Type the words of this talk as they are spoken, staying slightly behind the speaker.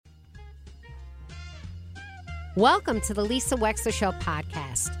Welcome to the Lisa Wexler Show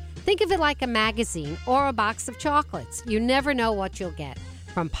podcast. Think of it like a magazine or a box of chocolates. You never know what you'll get.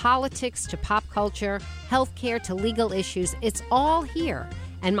 From politics to pop culture, healthcare to legal issues, it's all here.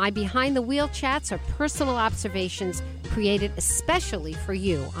 And my behind-the-wheel chats are personal observations created especially for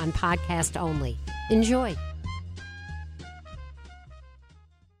you on podcast only. Enjoy.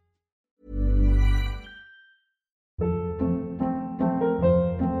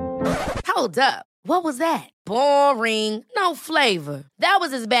 Hold up. What was that? Boring. No flavor. That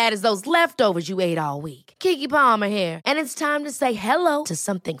was as bad as those leftovers you ate all week. Keke Palmer here. And it's time to say hello to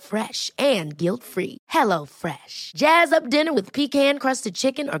something fresh and guilt-free. Hello Fresh. Jazz up dinner with pecan-crusted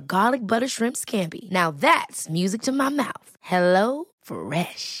chicken or garlic butter shrimp scampi. Now that's music to my mouth. Hello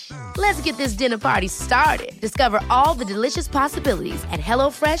Fresh. Let's get this dinner party started. Discover all the delicious possibilities at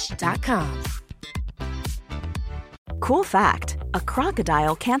HelloFresh.com. Cool fact, a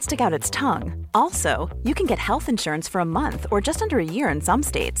crocodile can't stick out its tongue. Also, you can get health insurance for a month or just under a year in some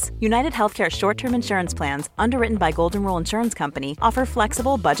states. United Healthcare short-term insurance plans, underwritten by Golden Rule Insurance Company, offer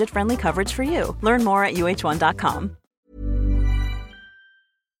flexible, budget-friendly coverage for you. Learn more at UH1.com.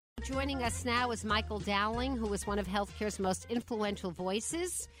 Joining us now is Michael Dowling, who is one of healthcare's most influential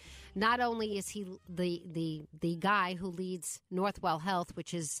voices. Not only is he the guy who leads Northwell Health,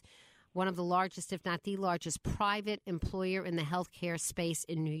 which is one of the largest, if not the largest, private employer in the healthcare space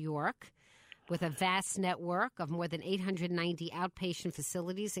in New York, with a vast network of more than 890 outpatient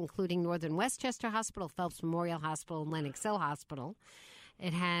facilities, including Northern Westchester Hospital, Phelps Memorial Hospital, and Lenox Hill Hospital.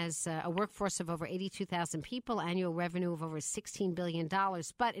 It has a workforce of over 82,000 people, annual revenue of over $16 billion.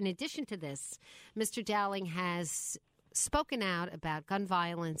 But in addition to this, Mr. Dowling has spoken out about gun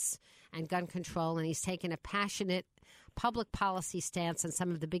violence and gun control, and he's taken a passionate public policy stance on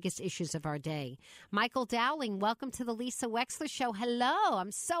some of the biggest issues of our day. Michael Dowling, welcome to the Lisa Wexler Show. Hello.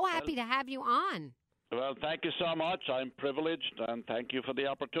 I'm so happy to have you on. Well, thank you so much. I'm privileged, and thank you for the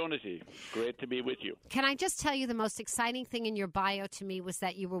opportunity. Great to be with you. Can I just tell you the most exciting thing in your bio to me was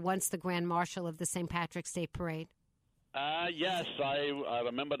that you were once the Grand Marshal of the St. Patrick's Day Parade? Yes, I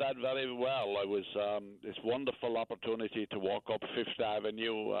remember that very well. I was this wonderful opportunity to walk up Fifth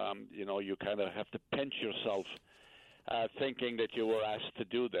Avenue. You kind of have to pinch yourself thinking that you were asked to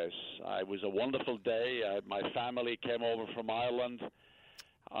do this. It was a wonderful day. My family came over from Ireland,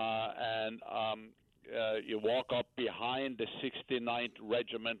 and you walk up behind the 69th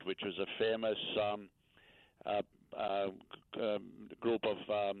Regiment, which was a famous group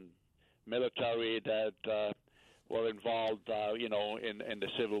of military that were involved, in the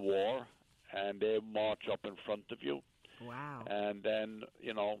Civil War, and they march up in front of you. Wow. And then,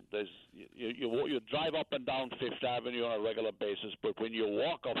 there's you drive up and down Fifth Avenue on a regular basis, but when you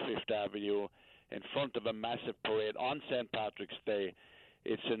walk up Fifth Avenue in front of a massive parade on St. Patrick's Day,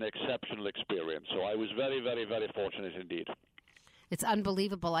 it's an exceptional experience. So I was very, very, very fortunate indeed. It's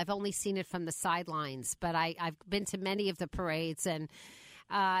unbelievable. I've only seen it from the sidelines, but I've been to many of the parades, and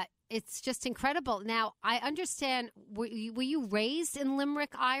it's just incredible. Now, I understand, were you raised in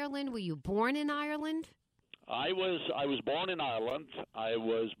Limerick, Ireland? Were you born in Ireland? I was born in Ireland. I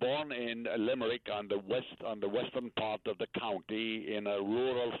was born in Limerick on the western part of the county in a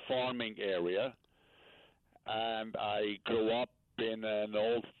rural farming area, and I grew up in an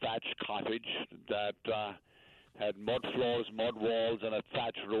old thatched cottage that had mud floors, mud walls, and a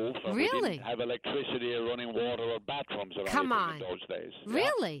thatched roof. And Really? We didn't have electricity or running water or bathrooms or Come anything on. in those days.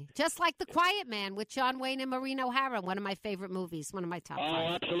 Really? Just like The Quiet Man with John Wayne and Maureen O'Hara, one of my favorite movies, one of my top Oh,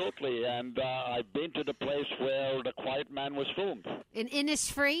 five. absolutely. And I've been to the place where The Quiet Man was filmed. In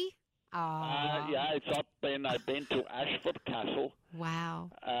Innisfree? Oh. Yeah, it's up in, I've been to Ashford Castle. Wow.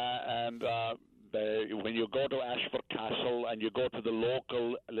 And when you go to Ashford Castle and you go to the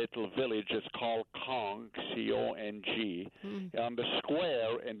local little village, it's called Cong, C-O-N-G. On the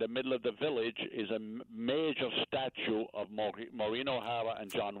square in the middle of the village is a major statue of Maureen O'Hara and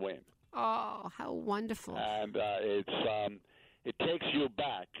John Wayne. Oh, how wonderful. And it takes you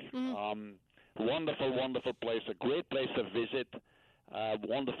back. Wonderful, wonderful place, a great place to visit,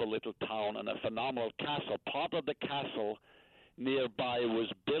 wonderful little town, and a phenomenal castle. Part of the castle nearby was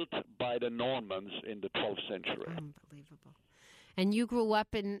built by the Normans in the 12th century. Unbelievable. And you grew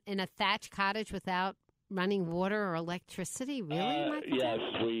up in a thatched cottage without running water or electricity, really, Michael? Yes,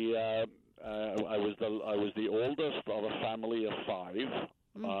 I was the oldest of a family of five.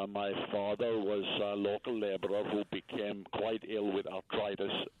 My father was a local laborer who became quite ill with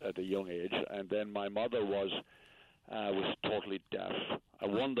arthritis at a young age, and then my mother was totally deaf. A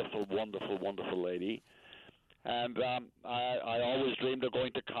wonderful, wonderful, wonderful lady. And I always dreamed of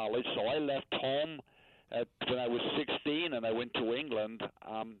going to college, so I left home when I was 16, and I went to England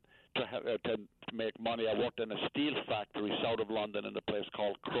to make money. I worked in a steel factory south of London in a place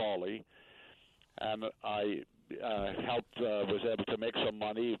called Crawley, and I was able to make some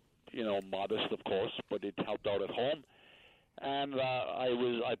money, modest of course, but it helped out at home. And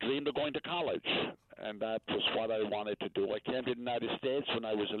I dreamed of going to college, and that was what I wanted to do. I came to the United States when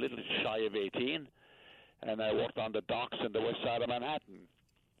I was a little shy of 18, and I worked on the docks in the west side of Manhattan.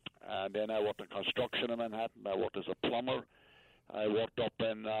 And then I worked in construction in Manhattan. I worked as a plumber. I worked up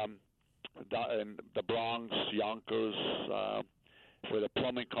in the Bronx, Yonkers, with a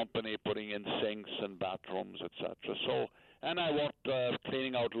plumbing company, putting in sinks and bathrooms, etc. So, and I worked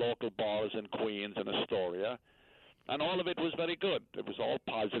cleaning out local bars in Queens and Astoria. And all of it was very good. It was all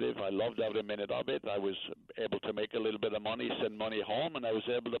positive. I loved every minute of it. I was able to make a little bit of money, send money home, and I was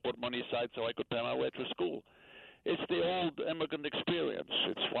able to put money aside so I could pay my way through school. It's the old immigrant experience.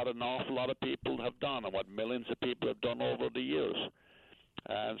 It's what an awful lot of people have done and what millions of people have done over the years.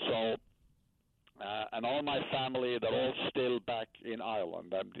 And so, and all my family, they're all still back in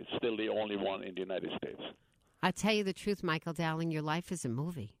Ireland. I'm still the only one in the United States. I'll tell you the truth, Michael Dowling, your life is a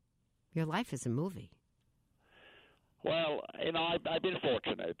movie. Your life is a movie. Well, I've been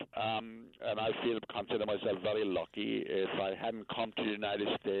fortunate, and I consider myself very lucky. If I hadn't come to the United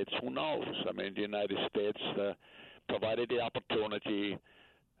States, who knows? I mean, the United States provided the opportunity,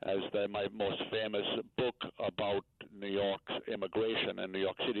 as my most famous book about New York's immigration and New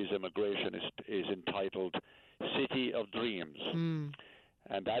York City's immigration is entitled City of Dreams. Mm.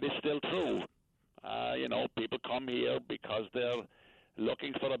 And that is still true. People come here because they're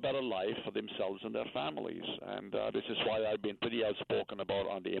looking for a better life for themselves and their families. And this is why I've been pretty outspoken about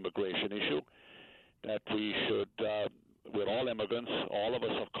on the immigration issue, that we should, we're all immigrants. All of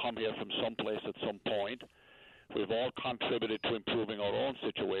us have come here from someplace at some point. We've all contributed to improving our own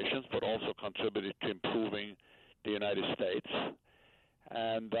situations, but also contributed to improving the United States.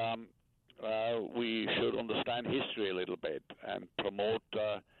 And we should understand history a little bit and promote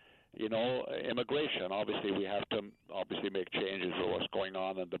immigration. Obviously, we have to make changes for what's going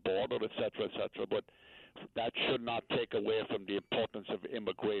on at the border, et cetera, but that should not take away from the importance of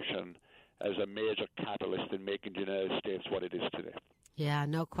immigration as a major catalyst in making the United States what it is today. Yeah,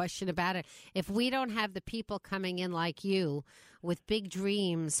 no question about it. If we don't have the people coming in like you with big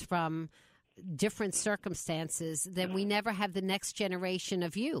dreams from different circumstances, then we never have the next generation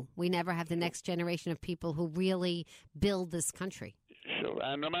of you. We never have the next generation of people who really build this country. Sure,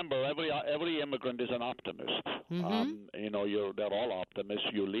 and remember, every immigrant is an optimist. Mm-hmm. They're all optimists.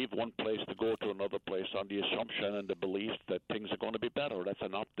 You leave one place to go to another place on the assumption and the belief that things are going to be better. That's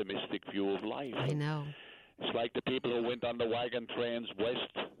an optimistic view of life. I know. It's like the people who went on the wagon trains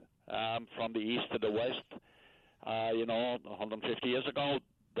west, from the east to the west. 150 years ago,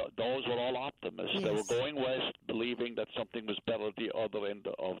 those were all optimists. Yes. They were going west, believing that something was better at the other end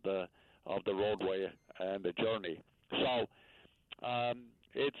of the roadway and the journey. So.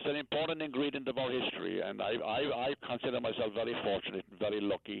 It's an important ingredient of our history, and I consider myself very fortunate and very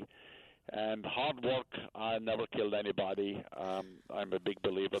lucky. And hard work never killed anybody. I'm a big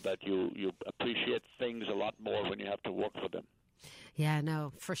believer that you appreciate things a lot more when you have to work for them. Yeah,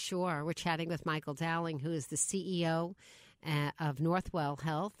 no, for sure. We're chatting with Michael Dowling, who is the CEO of Northwell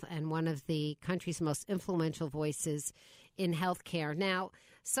Health and one of the country's most influential voices in healthcare. Now,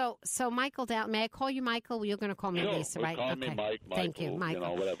 so Michael Dowling, may I call you Michael? You're going to call me sure, Lisa, right? Call me Mike. Thank you,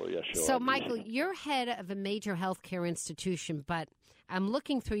 Michael. Whatever. Yeah, sure. So, Michael, you're head of a major healthcare institution, but I'm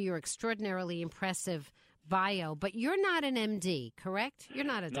looking through your extraordinarily impressive bio. But you're not an MD, correct? You're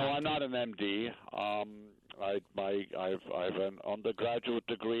not a doctor. No, I'm not an MD. I've an undergraduate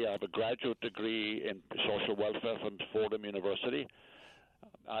degree. I have a graduate degree in social welfare from Fordham University.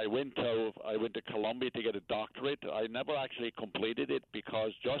 I went to Columbia to get a doctorate. I never actually completed it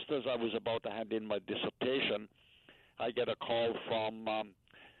because just as I was about to hand in my dissertation, I get a call from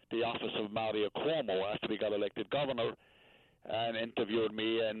the office of Mario Cuomo after he got elected governor and interviewed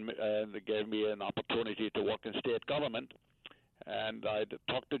me and gave me an opportunity to work in state government. And I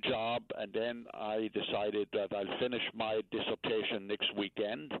took the job, and then I decided that I'll finish my dissertation next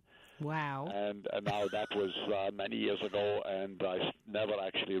weekend. Wow. And now that was many years ago, and I never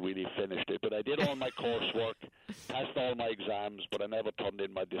actually really finished it. But I did all my coursework, passed all my exams, but I never turned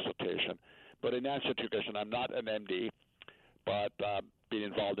in my dissertation. But in answer to your question, I'm not an MD, but been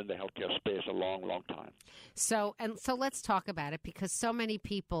involved in the healthcare space a long, long time. So let's talk about it, because so many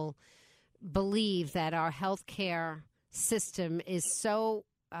people believe that our healthcare system is so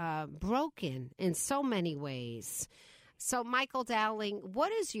broken in so many ways. So, Michael Dowling,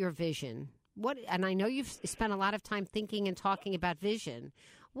 what is your vision? And I know you've spent a lot of time thinking and talking about vision.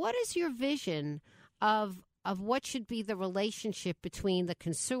 What is your vision of what should be the relationship between the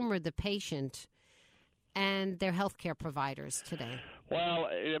consumer, the patient, and their healthcare providers today? Well,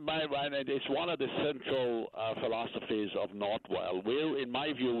 it's one of the central philosophies of Northwell. In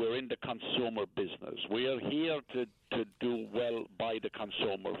my view, we're in the consumer business. We are here to do well by the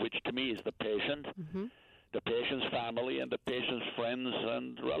consumer, which to me is the patient, the patient's family, and the patient's friends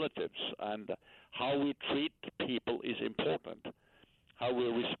and relatives. And how we treat people is important. How we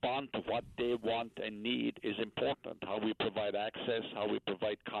respond to what they want and need is important. How we provide access, how we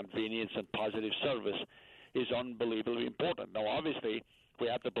provide convenience and positive service is unbelievably important. Now, obviously, we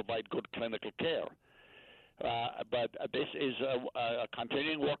have to provide good clinical care. But this is a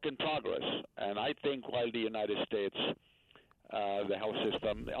continuing work in progress. And I think while the United States, the health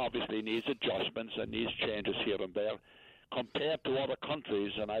system, obviously needs adjustments and needs changes here and there, compared to other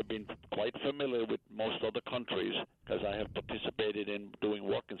countries, and I've been quite familiar with most other countries because I have participated in doing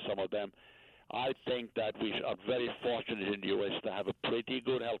work in some of them, I think that we are very fortunate in the U.S. to have a pretty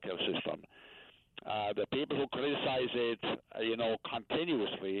good healthcare system. The people who criticize it,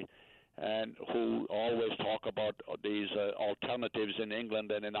 continuously, and who always talk about these alternatives in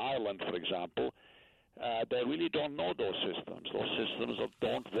England and in Ireland, for example, they really don't know those systems. Those systems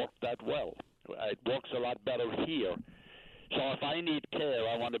don't work that well. It works a lot better here. So if I need care,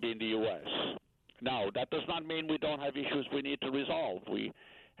 I want to be in the U.S. Now, that does not mean we don't have issues we need to resolve. We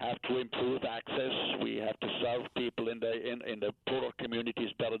have to improve access. We have to serve people in the poorer communities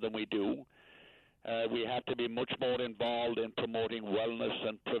better than we do. We have to be much more involved in promoting wellness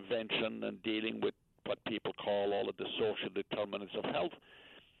and prevention and dealing with what people call all of the social determinants of health.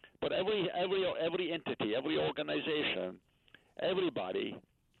 But every entity, every organization, everybody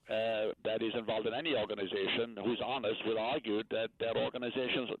that is involved in any organization who's honest will argue that their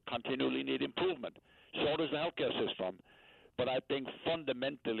organizations continually need improvement. So does the healthcare system. But I think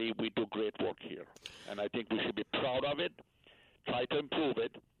fundamentally we do great work here. And I think we should be proud of it, try to improve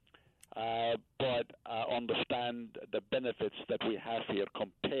it, but understand the benefits that we have here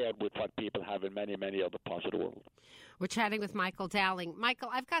compared with what people have in many, many other parts of the world. We're chatting with Michael Dowling. Michael,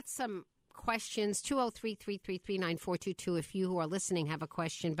 I've got some questions, 203-333-9422 if you who are listening have a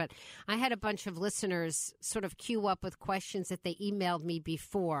question, but I had a bunch of listeners sort of queue up with questions that they emailed me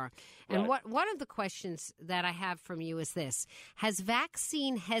before. And right. one of the questions that I have from you is this: has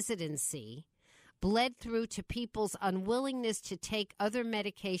vaccine hesitancy bled through to people's unwillingness to take other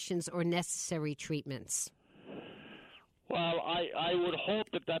medications or necessary treatments? Well, I would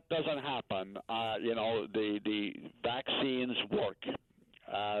hope that doesn't happen. The vaccines work.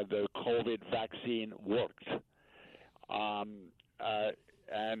 The COVID vaccine worked.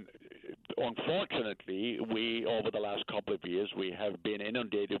 And unfortunately, we, over the last couple of years, we have been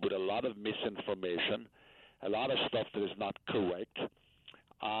inundated with a lot of misinformation, a lot of stuff that is not correct.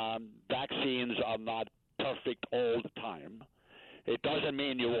 Vaccines are not perfect all the time. It doesn't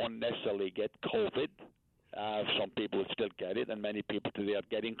mean you won't necessarily get COVID. Some people will still get it, and many people today are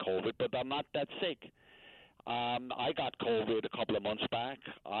getting COVID, but they're not that sick. I got COVID a couple of months back.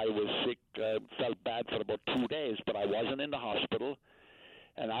 I was sick, felt bad for about 2 days, but I wasn't in the hospital.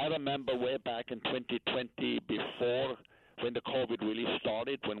 And I remember way back in 2020, before when the COVID really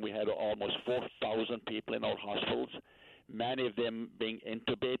started, when we had almost 4,000 people in our hospitals, many of them being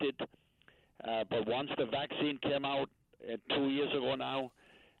intubated. But once the vaccine came out 2 years ago now,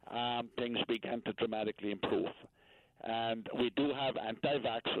 things began to dramatically improve. And we do have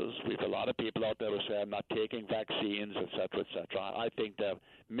anti-vaxxers. We have a lot of people out there who say, I'm not taking vaccines, et cetera, et cetera. I think they're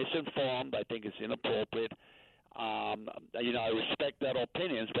misinformed. I think it's inappropriate. I respect their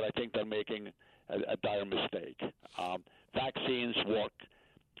opinions, but I think they're making a dire mistake. Vaccines work,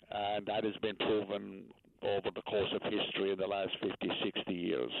 and that has been proven over the course of history in the last 50, 60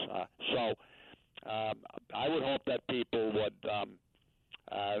 years. So I would hope that people would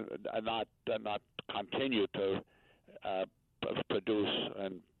not continue to produce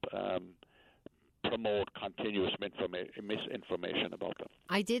and promote continuous misinformation about them.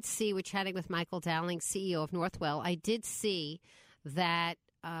 I did see, we're chatting with Michael Dowling, CEO of Northwell, I did see that,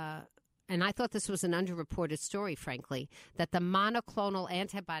 and I thought this was an underreported story, frankly, that the monoclonal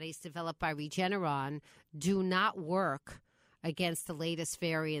antibodies developed by Regeneron do not work against the latest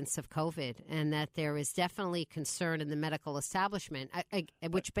variants of COVID, and that there is definitely concern in the medical establishment,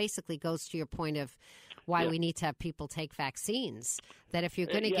 which basically goes to your point of why we need to have people take vaccines, that if you're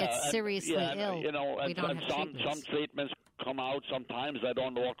going to get seriously ill, we don't have treatments. Some treatments come out sometimes. They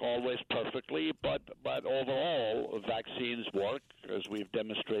don't work always perfectly, but overall, vaccines work, as we've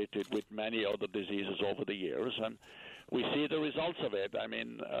demonstrated with many other diseases over the years, and we see the results of it. I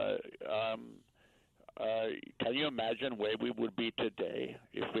mean, can you imagine where we would be today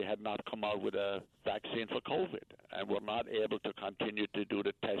if we had not come out with a vaccine for COVID and were not able to continue to do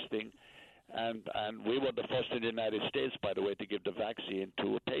the testing? And we were the first in the United States, by the way, to give the vaccine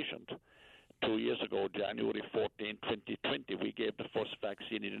to a patient. 2 years ago, January 14, 2020, we gave the first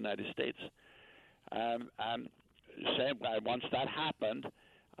vaccine in the United States. And once that happened,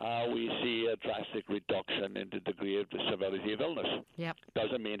 we see a drastic reduction in the degree of the severity of illness. Yep.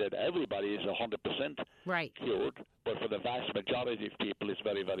 Doesn't mean that everybody is 100% right. cured, but for the vast majority of people, it's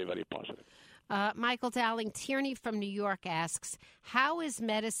very, very, very positive. Michael Dowling, Tierney from New York asks, how is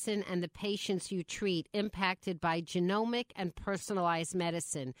medicine and the patients you treat impacted by genomic and personalized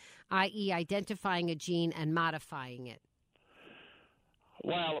medicine, i.e. identifying a gene and modifying it?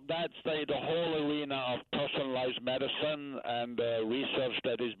 Well, that's the whole arena of personalized medicine and research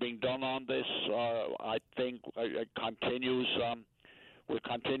that is being done on this. I think continues. Will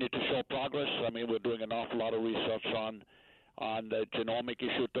continue to show progress. I mean, we're doing an awful lot of research on the genomic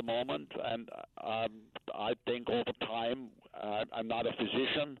issue at the moment, and I think over time, I'm not a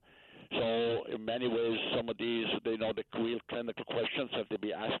physician, so in many ways, some of these, the real clinical questions have to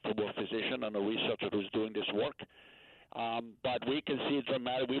be asked to a physician and a researcher who's doing this work. But we can see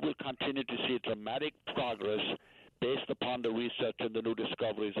we will continue to see dramatic progress based upon the research and the new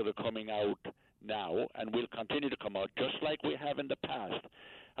discoveries that are coming out now, and will continue to come out just like we have in the past.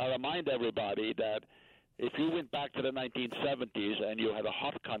 I remind everybody that if you went back to the 1970s and you had a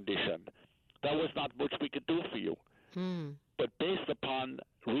heart condition, there was not much we could do for you. But based upon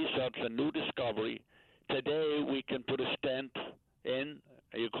research and new discovery, today we can put a stent in,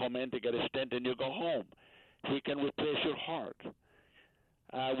 you come in to get a stent and you go home. We can replace your heart.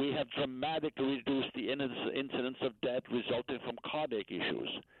 We have dramatically reduced the incidence of death resulting from cardiac issues.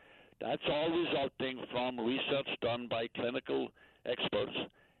 That's all resulting from research done by clinical experts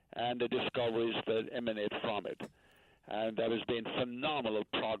and the discoveries that emanate from it. And there has been phenomenal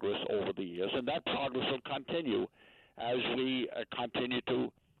progress over the years, and that progress will continue as we continue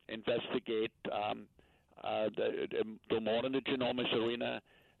to investigate, do more in the genomics arena,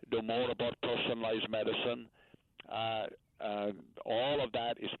 do more about personalized medicine. All of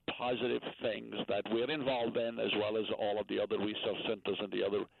that is positive things that we're involved in, as well as all of the other research centers and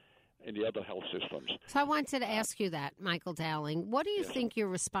in the other health systems. So I wanted to ask you that, Michael Dowling. What do you think your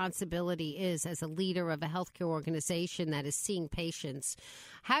responsibility is as a leader of a healthcare organization that is seeing patients?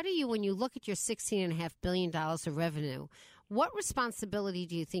 How do you, when you look at your $16.5 billion of revenue, what responsibility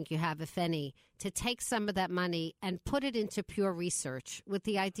do you think you have, if any, to take some of that money and put it into pure research with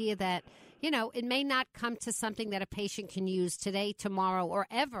the idea that, it may not come to something that a patient can use today, tomorrow, or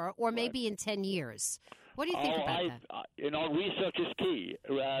ever, or maybe in 10 years? What do you think about that? Research is key.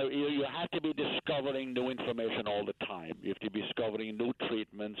 You have to be discovering new information all the time. You have to be discovering new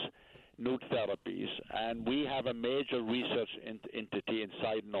treatments, new therapies. And we have a major research entity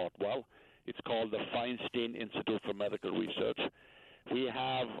inside Northwell. It's called the Feinstein Institute for Medical Research. We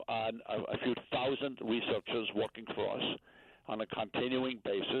have a few thousand researchers working for us on a continuing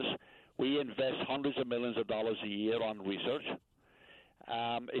basis. We invest hundreds of millions of dollars a year on research.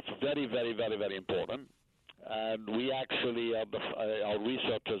 It's very, very, very, very important. And we actually, our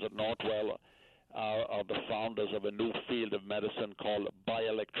researchers at Northwell are the founders of a new field of medicine called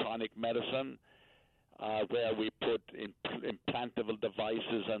bioelectronic medicine, where we put implantable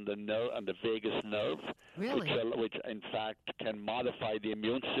devices on the nerve, and the vagus nerve, which in fact can modify the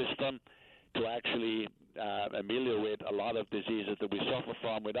immune system to actually ameliorate a lot of diseases that we suffer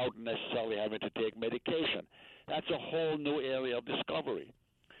from without necessarily having to take medication. That's a whole new area of discovery.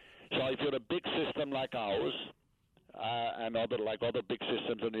 So if you're a big system like ours, and other big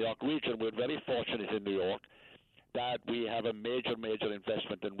systems in the New York region, we're very fortunate in New York that we have a major, major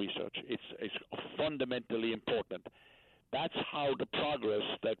investment in research. It's fundamentally important. That's how the progress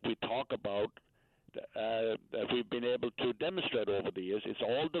that we talk about, that we've been able to demonstrate over the years, it's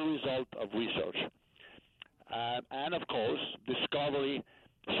all the result of research. And of course, discovery,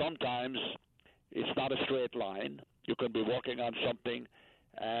 sometimes it's not a straight line. You can be working on something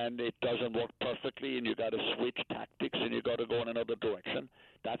and it doesn't work perfectly, and you got to switch tactics, and you got to go in another direction.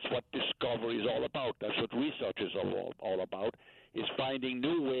 That's what discovery is all about. That's what research is all about, is finding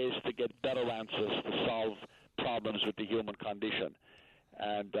new ways to get better answers to solve problems with the human condition.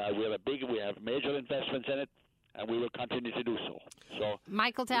 And we have major investments in it, and we will continue to do so.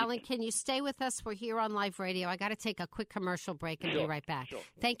 Michael Dowling, can you stay with us? We're here on live radio. I got to take a quick commercial break and be right back. Sure.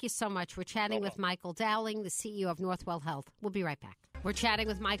 Thank you so much. We're chatting with Michael Dowling, the CEO of Northwell Health. We'll be right back. We're chatting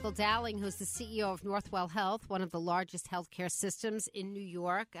with Michael Dowling, who's the CEO of Northwell Health, one of the largest healthcare systems in New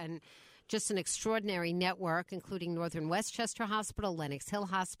York, and just an extraordinary network, including Northern Westchester Hospital, Lenox Hill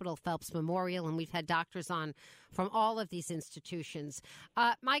Hospital, Phelps Memorial, and we've had doctors on from all of these institutions.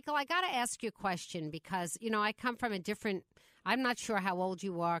 Michael, I got to ask you a question because, I come from a different – I'm not sure how old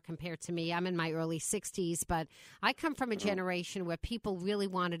you are compared to me. I'm in my early 60s, but I come from a generation where people really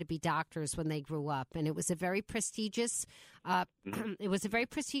wanted to be doctors when they grew up, and it was a very prestigious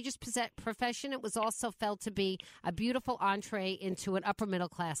profession. It was also felt to be a beautiful entree into an upper middle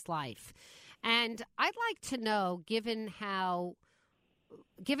class life. And I'd like to know, given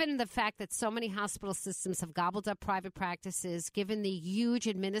the fact that so many hospital systems have gobbled up private practices, given the huge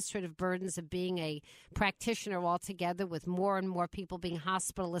administrative burdens of being a practitioner altogether with more and more people being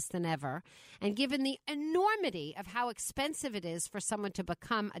hospitalists than ever, and given the enormity of how expensive it is for someone to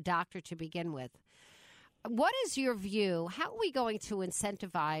become a doctor to begin with, what is your view? How are we going to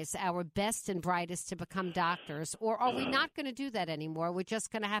incentivize our best and brightest to become doctors? Or are we not going to do that anymore? We're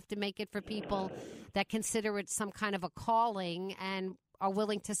just going to have to make it for people that consider it some kind of a calling and are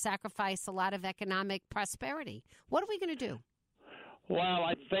willing to sacrifice a lot of economic prosperity. What are we going to do? Well,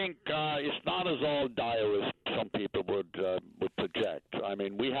 I think it's not as all dire as some people would project. I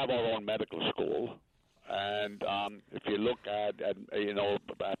mean, we have our own medical school, and if you look at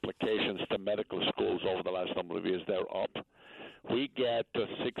applications to medical schools over the last number of years, they're up. We get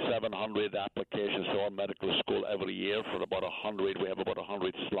 600-700 applications to our medical school every year for about 100. We have about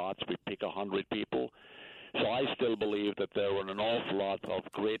 100 slots. We pick 100 people. So I still believe that there are an awful lot of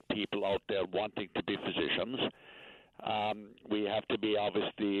great people out there wanting to be physicians. We have to be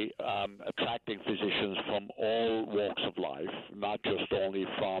obviously attracting physicians from all walks of life, not just only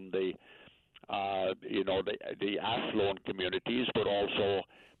from the affluent communities, but also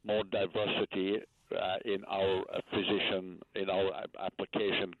more diversity in our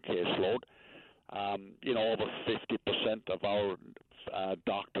application caseload. Over 50% of our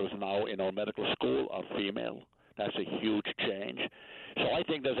doctors now in our medical school are female. That's a huge change. So I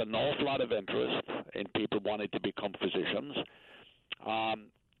think there's an awful lot of interest in people wanting to become physicians.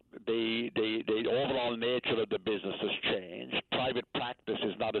 The overall nature of the business has changed. Private practice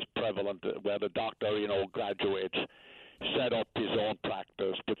is not as prevalent where the doctor, graduates, set up his own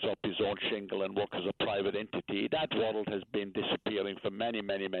practice, puts up his own shingle and works as a private entity. That world has been disappearing for many,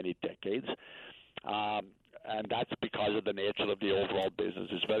 many, many decades. And that's because of the nature of the overall business.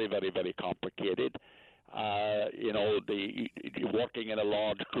 It's very, very, very complicated. Working in a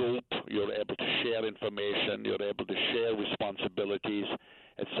large group, you're able to share information, you're able to share responsibilities,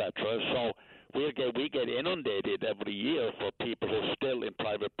 etc. So we get inundated every year for people who are still in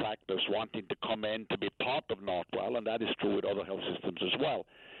private practice wanting to come in to be part of Northwell, and that is true with other health systems as well.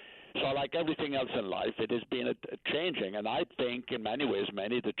 So like everything else in life, it has been changing, and I think in many ways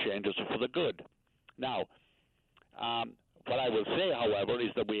many of the changes are for the good. Now, what I will say, however,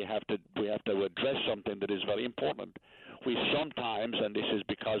 is that we have to address something that is very important. We sometimes, and this is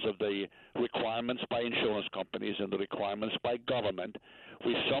because of the requirements by insurance companies and the requirements by government,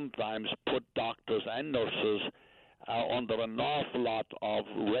 we sometimes put doctors and nurses under an awful lot of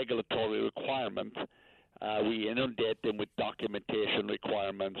regulatory requirement. We inundate them with documentation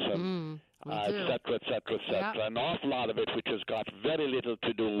requirements and et cetera, et cetera, et cetera. Yeah. An awful lot of it which has got very little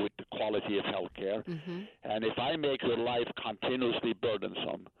to do with the quality of health care. Mm-hmm. And if I make your life continuously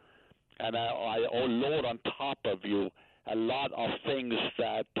burdensome and I load on top of you a lot of things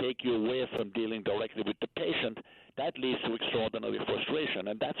that take you away from dealing directly with the patient, that leads to extraordinary frustration.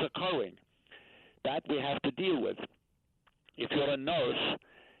 And that's occurring. That we have to deal with. If you're a nurse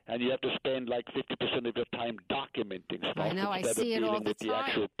and you have to spend like 50% of your time documenting stuff instead of dealing with the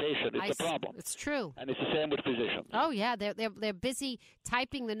actual patient, it's a problem. It's true. And it's the same with physicians. Oh, yeah. They're busy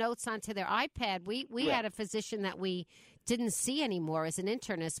typing the notes onto their iPad. We had a physician that we didn't see anymore as an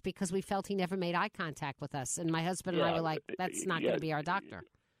internist because we felt he never made eye contact with us. And my husband and I were like, that's not going to be our doctor.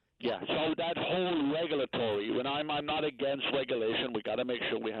 Yeah, so that whole regulatory, when I'm not against regulation, we got to make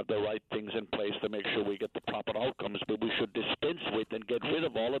sure we have the right things in place to make sure we get the proper outcomes, but we should dispense with and get rid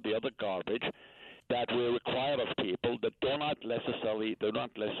of all of the other garbage that we require of people that do not necessarily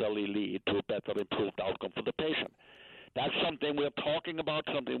lead to a better, improved outcome for the patient. That's something we're talking about,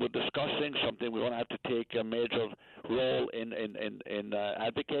 something we're discussing, something we're going to have to take a major role in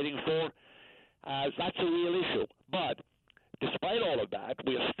advocating for. That's a real issue, but despite all of that,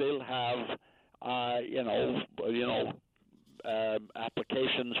 we still have,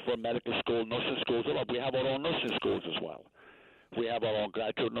 applications for medical school, nursing schools. We have our own nursing schools as well. We have our own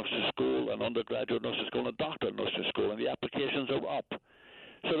graduate nursing school, an undergraduate nursing school, and a doctorate nursing school, and the applications are up.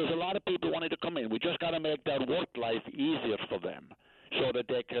 So there's a lot of people wanting to come in. We just got to make their work life easier for them so that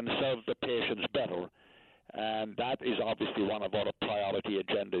they can serve the patients better. And that is obviously one of our priority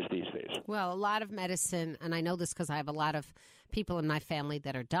agendas these days. Well, a lot of medicine, and I know this because I have a lot of people in my family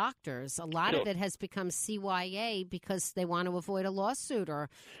that are doctors, a lot of it has become CYA because they want to avoid a lawsuit or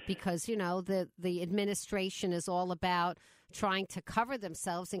because, the administration is all about trying to cover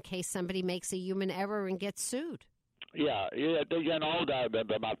themselves in case somebody makes a human error and gets sued. Yeah,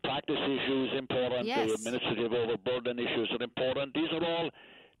 the malpractice issue is important. Yes. The administrative overburden issues are important.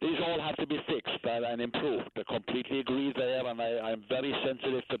 These all have to be fixed and improved. I completely agree there, and I'm very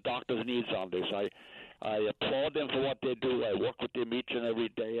sensitive to doctors' needs on this. I applaud them for what they do. I work with them each and every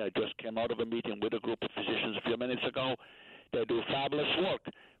day. I just came out of a meeting with a group of physicians a few minutes ago. They do fabulous work.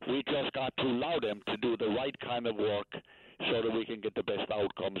 We just got to allow them to do the right kind of work so that we can get the best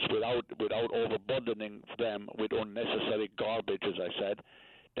outcomes without overburdening them with unnecessary garbage, as I said,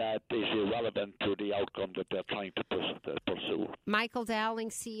 that is irrelevant to the outcome that they're trying to pursue. Michael Dowling,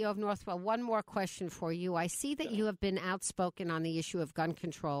 CEO of Northwell, one more question for you. I see that you have been outspoken on the issue of gun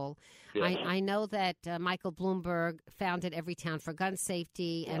control. Yes. I know that Michael Bloomberg founded Everytown for Gun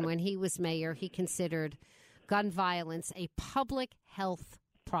Safety, and when he was mayor, he considered gun violence a public health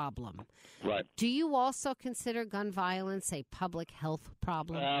problem. Right. Do you also consider gun violence a public health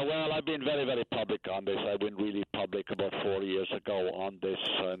problem? Well, I've been very, very public on this. I went really public about 4 years ago on this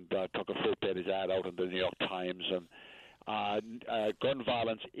and took a full-page ad out in the New York Times. And gun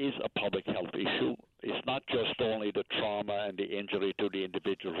violence is a public health issue. It's not just only the trauma and the injury to the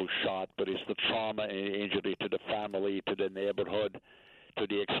individual who shot, but it's the trauma and injury to the family, to the neighborhood, to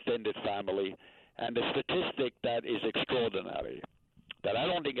the extended family. And the statistic that is extraordinary, that I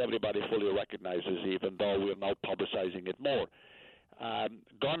don't think everybody fully recognizes, even though we're now publicizing it more.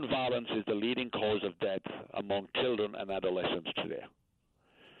 Gun violence is the leading cause of death among children and adolescents today.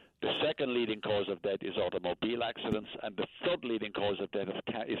 The second leading cause of death is automobile accidents, and the third leading cause of death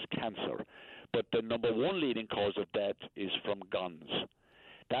is cancer. But the number one leading cause of death is from guns.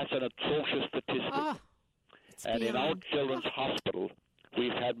 That's an atrocious statistic. And in our children's hospital,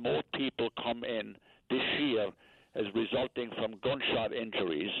 we've had more people come in this year as resulting from gunshot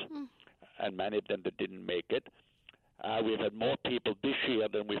injuries, and many of them that didn't make it. We've had more people this year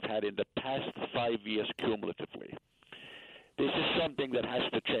than we've had in the past 5 years cumulatively. This is something that has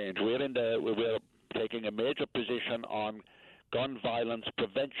to change. We're taking a major position on gun violence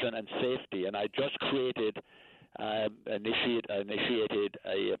prevention and safety, and I just initiated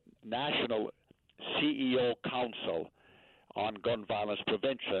a national CEO council on gun violence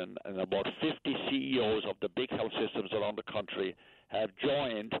prevention, and about 50 CEOs of the big health systems around the country have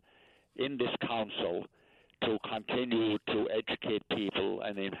joined in this council to continue to educate people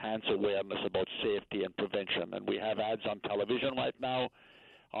and enhance awareness about safety and prevention. And we have ads on television right now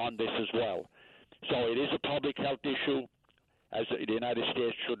on this as well. So it is a public health issue, as the United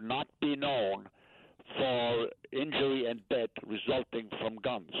States should not be known for injury and death resulting from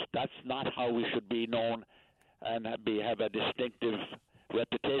guns. That's not how we should be known and have a distinctive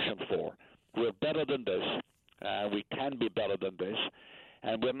reputation for. We're better than this. We can be better than this.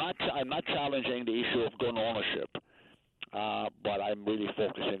 And I'm not challenging the issue of gun ownership, but I'm really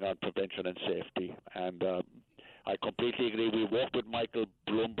focusing on prevention and safety. And I completely agree. We work with Michael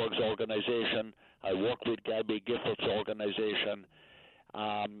Bloomberg's organization. I work with Gabby Giffords' organization.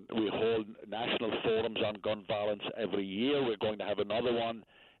 We hold national forums on gun violence every year. We're going to have another one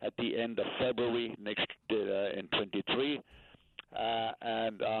at the end of February in 23.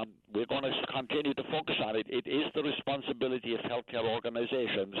 And we're going to continue to focus on it. It is the responsibility of healthcare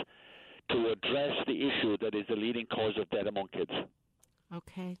organizations to address the issue that is the leading cause of death among kids.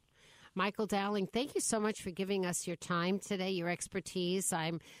 Okay. Michael Dowling, thank you so much for giving us your time today, your expertise.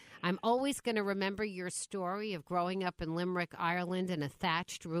 I'm always going to remember your story of growing up in Limerick, Ireland, in a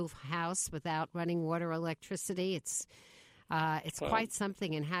thatched roof house without running water or electricity. It's quite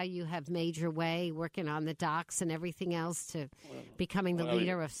something, and how you have made your way working on the docks and everything else to becoming the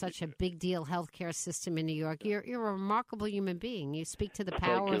leader of such a big deal healthcare system in New York. You're a remarkable human being. You speak to the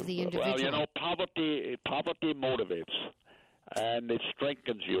power of the individual. Well, poverty motivates, and it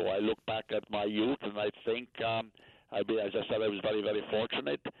strengthens you. I look back at my youth, and I think, as I said, I was very, very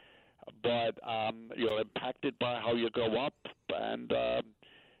fortunate. But you're impacted by how you grow up, and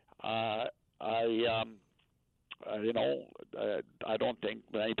I don't think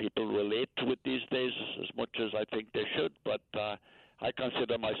many people relate to it these days as much as I think they should, but I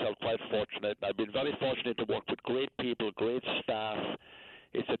consider myself quite fortunate. I've been very fortunate to work with great people, great staff.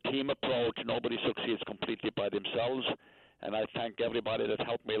 It's a team approach. Nobody succeeds completely by themselves, and I thank everybody that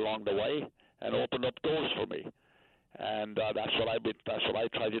helped me along the way and opened up doors for me. And that's what I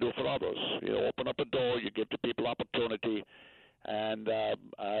try to do for others. You open up a door, you give the people opportunity, and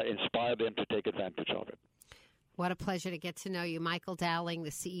inspire them to take advantage of it. What a pleasure to get to know you. Michael Dowling, the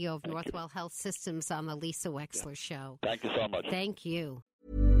CEO of Northwell Health Systems on the Lisa Wexler Show. Thank you so much. Thank you.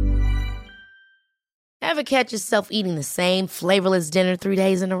 Ever catch yourself eating the same flavorless dinner 3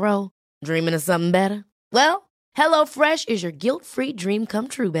 days in a row? Dreaming of something better? Well, HelloFresh is your guilt-free dream come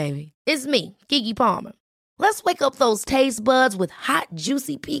true, baby. It's me, Keke Palmer. Let's wake up those taste buds with hot,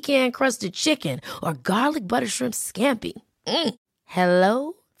 juicy pecan-crusted chicken or garlic butter shrimp scampi.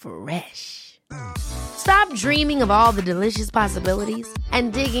 Hello Fresh. Stop dreaming of all the delicious possibilities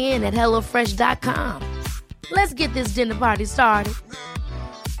and dig in at HelloFresh.com. Let's get this dinner party started.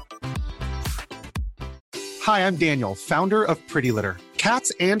 Hi, I'm Daniel, founder of Pretty Litter.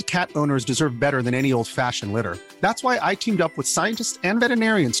 Cats and cat owners deserve better than any old-fashioned litter. That's why I teamed up with scientists and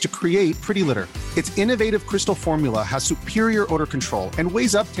veterinarians to create Pretty Litter. Its innovative crystal formula has superior odor control and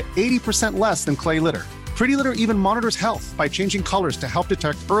weighs up to 80% less than clay litter. Pretty Litter even monitors health by changing colors to help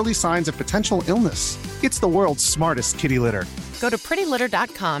detect early signs of potential illness. It's the world's smartest kitty litter. Go to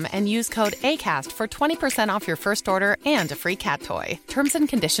prettylitter.com and use code ACAST for 20% off your first order and a free cat toy. Terms and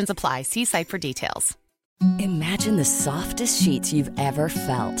conditions apply. See site for details. Imagine the softest sheets you've ever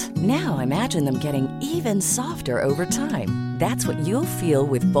felt. Now imagine them getting even softer over time. That's what you'll feel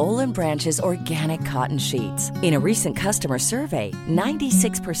with Boll & Branch's organic cotton sheets. In a recent customer survey,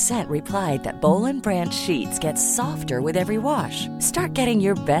 96% replied that Boll & Branch sheets get softer with every wash. Start getting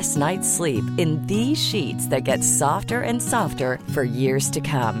your best night's sleep in these sheets that get softer and softer for years to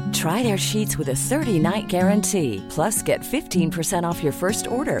come. Try their sheets with a 30-night guarantee. Plus, get 15% off your first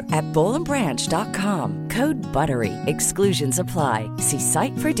order at bollandbranch.com. Code BUTTERY. Exclusions apply. See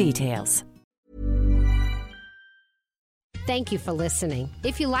site for details. Thank you for listening.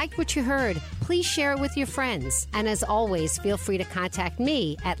 If you liked what you heard, please share it with your friends. And as always, feel free to contact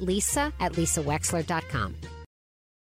me at lisa@lisawexler.com.